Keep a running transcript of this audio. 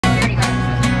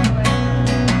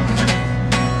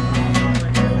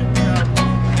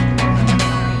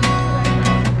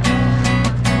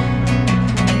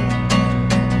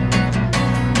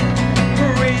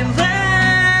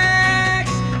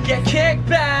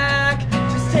back.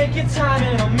 Just take your time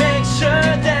and I'll make sure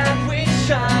that we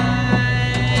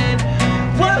shine.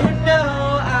 Whoa, no,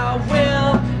 I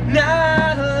will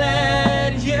not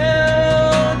let you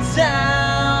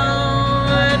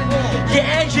down.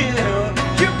 Yeah,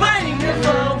 you're biting your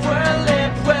lower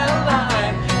lip. Well,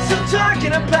 I'm still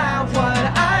talking about what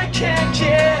I can't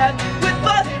get. With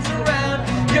both hands around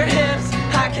your hips,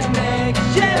 I can make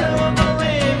you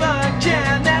believe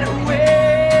again that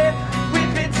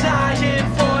we've been dying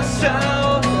for so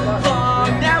long.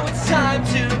 Now it's time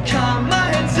to come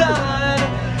undone.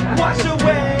 Wash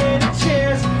away the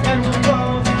tears and we'll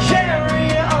both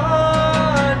carry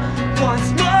on once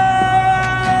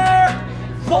more.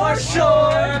 For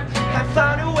sure, I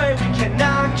found a way we can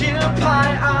occupy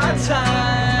our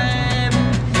time.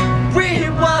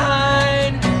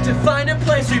 Rewind to find a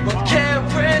place we both can't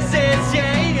resist.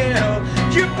 Yeah,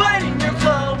 you're biting your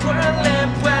lower lip.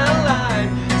 Well, I'm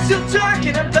still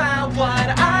talking about what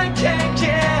I can't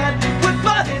get. With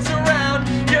both hands around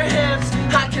your hips,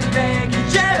 I can make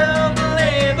you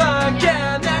believe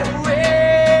again that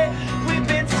we've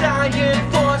been dying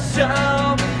for so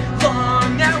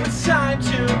long. Now it's time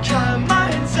to come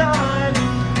undone.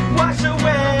 Wash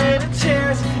away the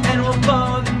tears and we'll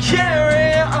both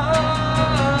carry on.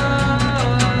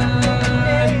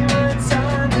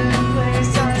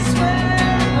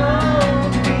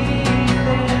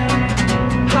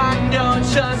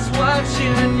 Just what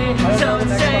you need, don't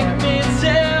take me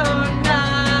tonight.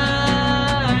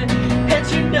 And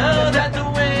you know that the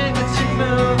way that you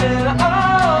move it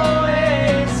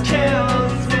always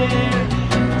kills me.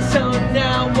 So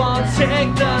now I'll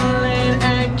take the lead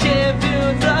and give you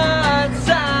the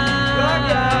time.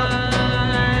 Yeah.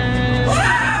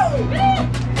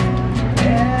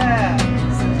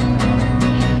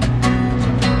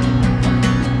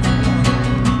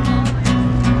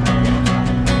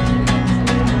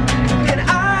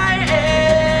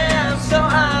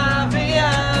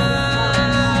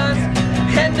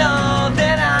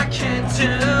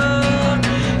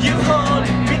 You hold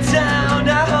me down,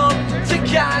 I hope to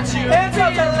guide you. Hands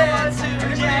up and let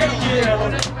to get you.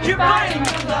 You're biting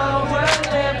your lower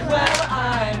lip. Well,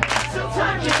 I'm still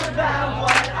talking about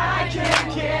what I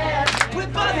can get.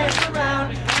 With both hands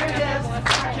around your hips,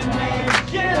 I can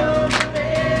make you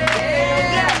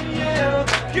believe.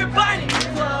 You're biting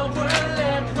your lower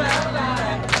lip. Well,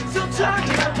 I'm still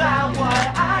talking about what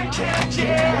I can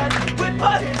get. With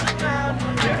both hands around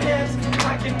your hips, I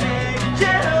can make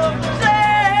you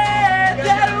believe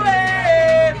that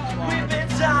we've been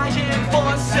dying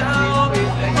for so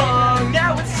long.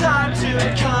 Now it's time to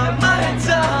come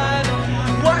undone.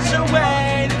 Wash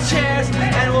away the tears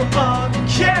and we'll both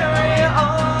carry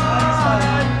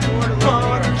on.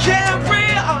 Both carry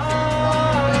on.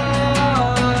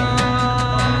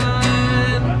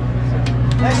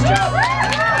 Nice job.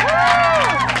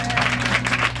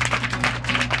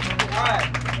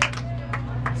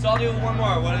 So I'll do one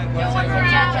more. What is it?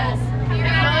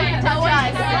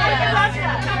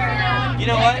 You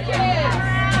know what?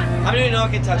 I'm doing No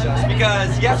One Can Touch Us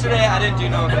because yesterday I didn't do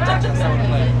No One Can Touch Us. I want to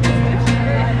play.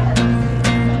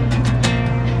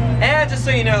 And just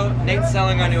so you know, Nate's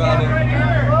selling our new album.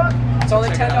 It's only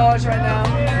 $10 right now.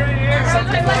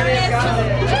 Something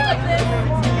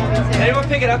Did anyone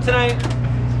pick it up tonight?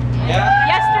 Yeah?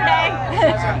 Yesterday.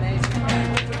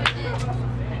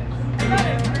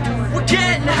 We're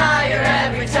getting higher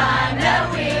every time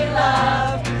that we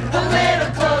love. A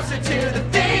little closer to the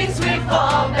things we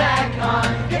fall back on.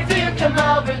 If you come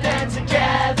over, then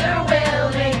together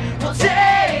we'll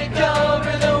take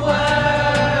over the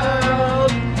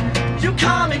world. You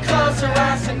call me closer,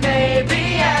 I said maybe,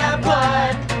 yeah,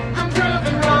 but I'm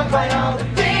proven wrong by all the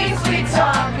things we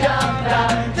talk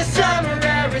about. The summer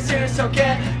air is here, so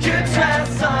get your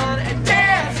dress on and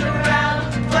dance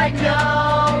around like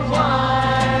no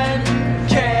one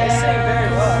cares.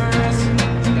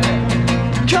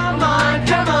 Come on,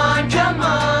 come on, come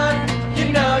on.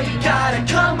 You know you gotta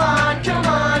come on, come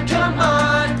on, come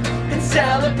on. And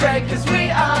celebrate, cause we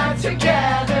are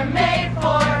together, made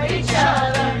for each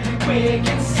other. We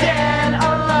can stand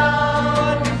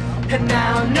alone, and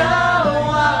now no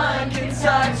one can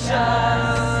touch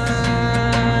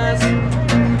us.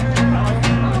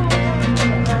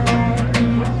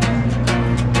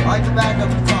 I like the back of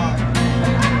the car.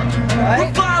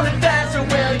 We're falling faster,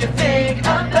 will you think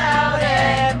about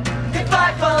it? If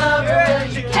I fall over, will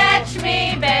you Catch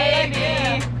me,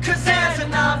 baby. Cause there's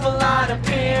an awful lot of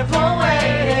people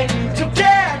waiting to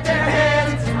get their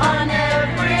hands on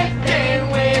everything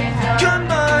we've done.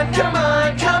 Come on, come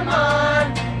on, come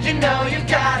on. You know you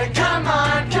gotta come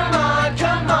on, come on,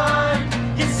 come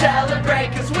on. You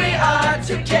celebrate cause we are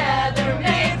together,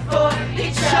 made for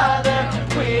each other.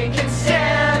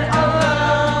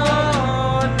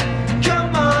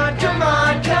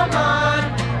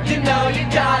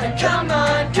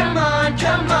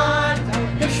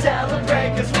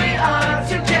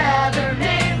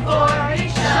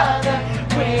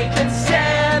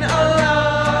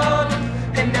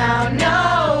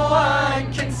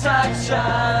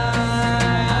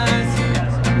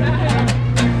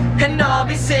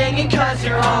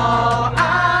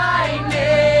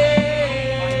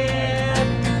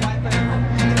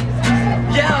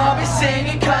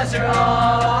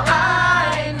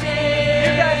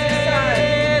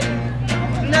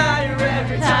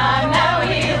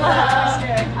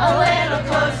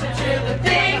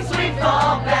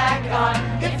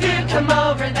 come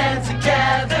over, then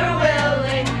together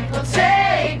we'll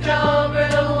take over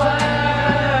the world.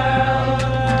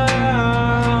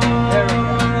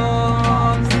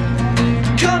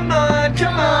 Come on,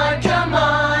 come on, come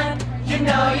on. You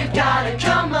know you gotta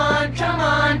come on, come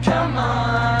on, come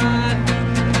on.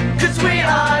 'Cause we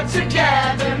are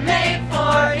together, made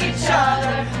for each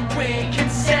other. We can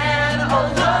stand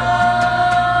alone.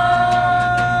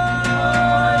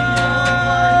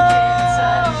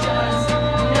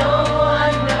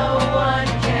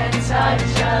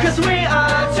 Cause we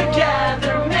are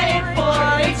together, made for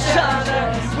each other.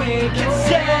 We can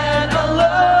stand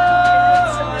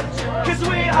alone. Cause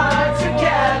we are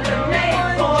together,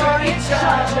 made for each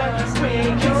other. We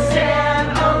can stand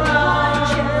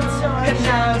alone. And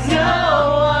now no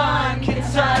one can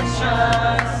touch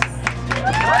us.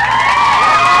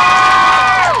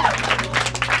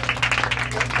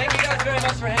 Thank you guys very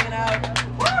much for hanging out.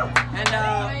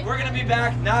 And we're gonna be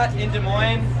back not in Des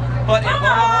Moines, but in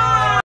Omaha.